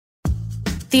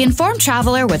The Informed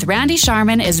Traveler with Randy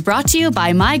Sharman is brought to you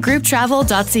by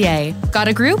mygrouptravel.ca. Got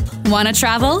a group? Want to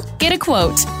travel? Get a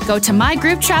quote. Go to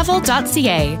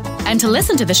mygrouptravel.ca. And to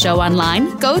listen to the show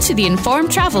online, go to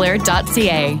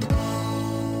theinformedtraveler.ca.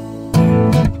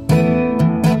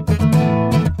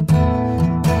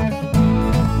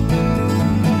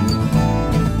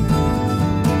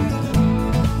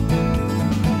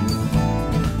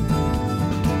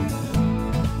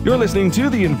 You're listening to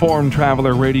the Informed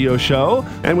Traveler radio show,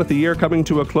 and with the year coming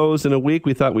to a close in a week,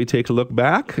 we thought we'd take a look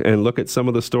back and look at some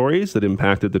of the stories that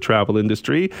impacted the travel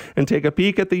industry and take a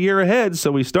peek at the year ahead.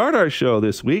 So we start our show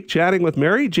this week chatting with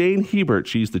Mary Jane Hebert.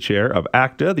 She's the chair of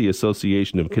ACTA, the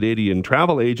Association of Canadian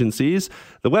Travel Agencies.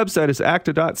 The website is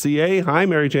acta.ca. Hi,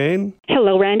 Mary Jane.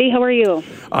 Hello, Randy. How are you?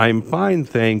 I'm fine,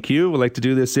 thank you. We like to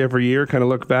do this every year, kind of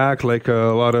look back like a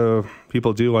lot of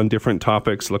people do on different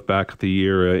topics, look back at the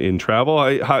year in travel.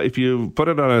 If you put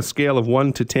it on a scale of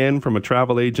 1 to 10 from a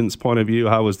travel agent's point of view,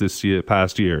 how was this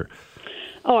past year?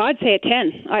 Oh, I'd say a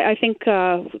 10. I think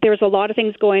there was a lot of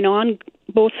things going on,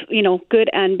 both good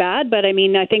and bad. But I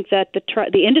mean, I think that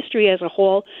the industry as a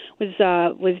whole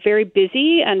was very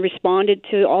busy and responded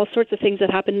to all sorts of things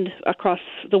that happened across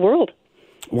the world.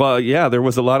 Well, yeah, there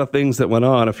was a lot of things that went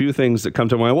on. A few things that come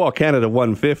to mind. Well, Canada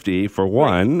 150, for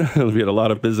one. Right. We had a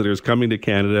lot of visitors coming to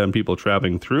Canada and people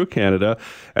traveling through Canada.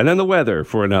 And then the weather,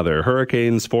 for another.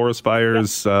 Hurricanes, forest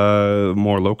fires,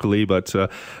 more locally. But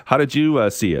how did you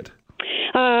see it?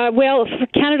 Well, for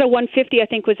Canada 150, I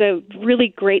think was a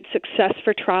really great success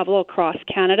for travel across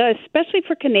Canada, especially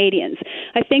for Canadians.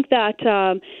 I think that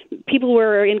people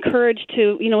were encouraged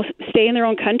to, stay in their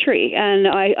own country, and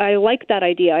I like that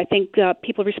idea. I think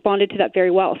people responded to that very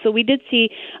well. So we did see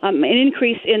an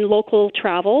increase in local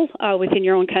travel within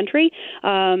your own country.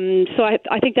 So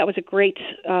I think that was a great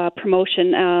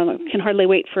promotion. Can hardly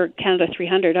wait for Canada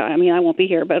 300. I mean, I won't be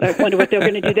here, but I wonder what they're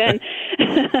going to do then.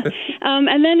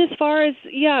 And then as far as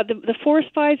the forest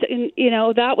fires,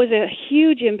 that was a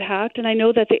huge impact, and I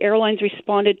know that the airlines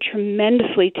responded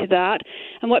tremendously to that.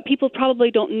 And what people probably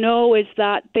don't know is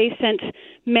that they sent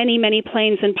many, many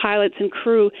planes and pilots and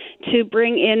crew to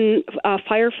bring in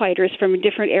firefighters from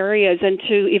different areas and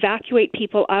to evacuate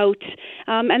people out.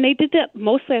 And they did that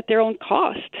mostly at their own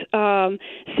cost.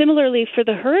 Similarly, for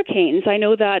the hurricanes, I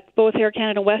know that both Air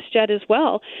Canada and WestJet as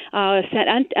well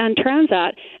and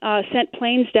Transat sent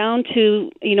planes down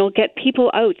to, get people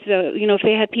out. If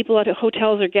they had people at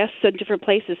hotels or guests at different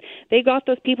places, they got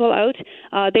those people out.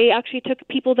 They actually took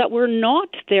people that were not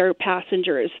their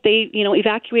passengers. They,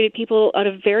 evacuated people out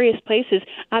of various places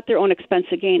at their own expense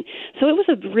again. So it was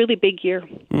a really big year.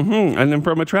 Mm-hmm. And then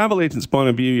from a travel agent's point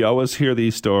of view, you always hear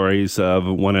these stories of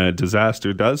when a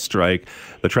disaster does strike,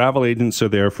 the travel agents are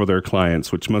there for their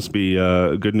clients, which must be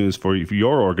good news for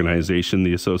your organization,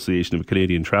 the Association of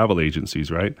Canadian Travel Agencies,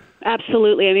 right?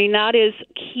 Absolutely. I mean, that is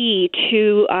key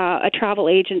to a travel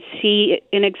agency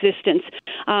in existence.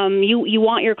 You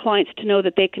want your clients to know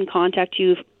that they can contact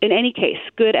you in any case,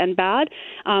 good and bad,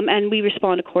 and we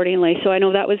respond accordingly. So I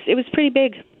know it was pretty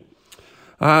big.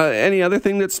 Any other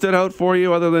thing that stood out for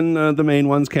you other than the main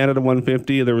ones, Canada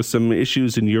 150? There was some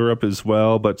issues in Europe as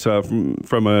well, but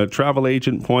from a travel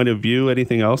agent point of view,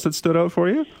 anything else that stood out for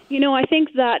you? I think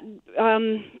that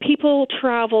people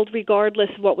traveled regardless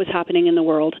of what was happening in the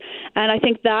world. And I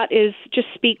think that just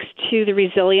speaks to the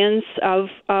resilience of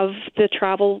the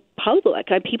travel public.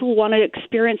 People want to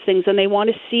experience things and they want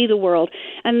to see the world.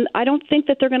 And I don't think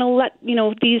that they're going to let,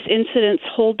 these incidents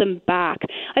hold them back.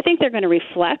 I think they're going to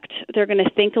reflect. They're going to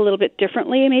think a little bit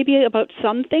differently maybe about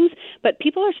some things, but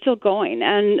people are still going.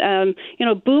 And,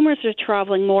 boomers are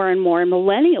traveling more and more, and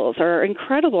millennials are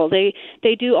incredible. They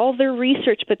do all their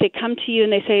research, but they come to you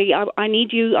and they say, I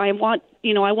need you. I want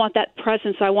that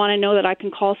presence. I want to know that I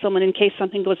can call someone in case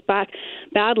something goes back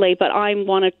badly, but I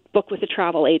want to book with a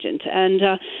travel agent. And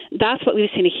that's what we've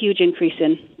seen a huge increase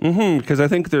in. Because I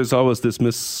think there's always this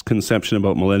misconception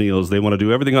about millennials. They want to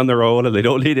do everything on their own and they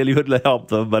don't need anyone to help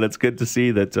them, but it's good to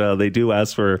see that they do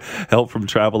ask for help from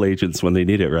travel agents when they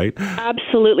need it, right?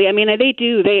 Absolutely. I mean, they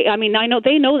do. I know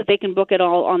they know that they can book it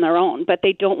all on their own, but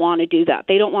they don't want to do that.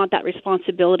 They don't want that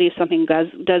responsibility if something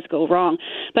does go wrong.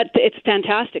 But it's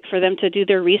fantastic for them to do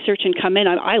their research and come in.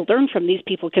 I learn from these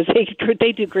people because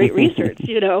they do great research,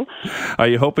 Are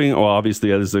you hoping, well,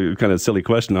 obviously, this is a kind of silly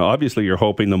question. Obviously, you're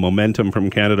hoping the momentum from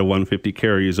Canada 150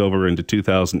 carries over into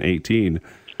 2018.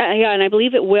 Yeah, and I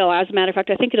believe it will. As a matter of fact,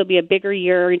 I think it'll be a bigger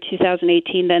year in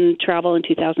 2018 than travel in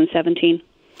 2017.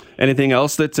 Anything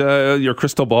else that your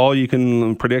crystal ball you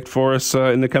can predict for us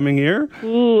in the coming year?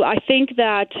 I think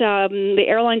that the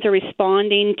airlines are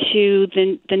responding to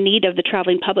the need of the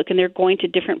traveling public, and they're going to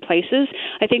different places.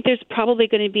 I think there's probably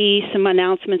going to be some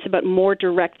announcements about more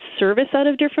direct service out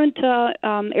of different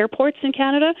airports in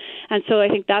Canada, and so I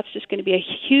think that's just going to be a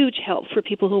huge help for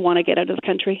people who want to get out of the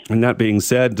country. And that being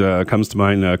said, comes to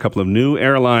mind a couple of new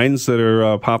airlines that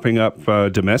are popping up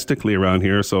domestically around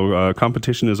here, so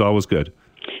competition is always good.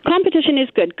 Competition is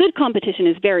good. Good competition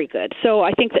is very good. So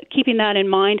I think that keeping that in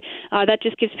mind, that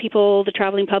just gives people, the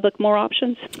traveling public, more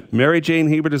options. Mary Jane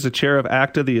Hebert is the chair of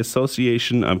ACTA, the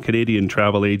Association of Canadian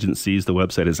Travel Agencies. The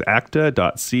website is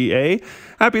acta.ca.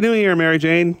 Happy New Year, Mary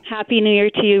Jane. Happy New Year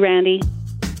to you, Randy.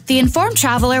 The Informed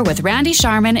Traveler with Randy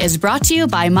Sharman is brought to you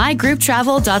by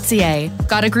mygrouptravel.ca.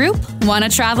 Got a group? Want to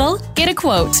travel? Get a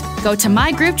quote. Go to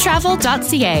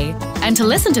mygrouptravel.ca. And to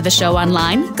listen to the show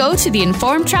online, go to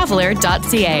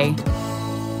theinformedtraveler.ca.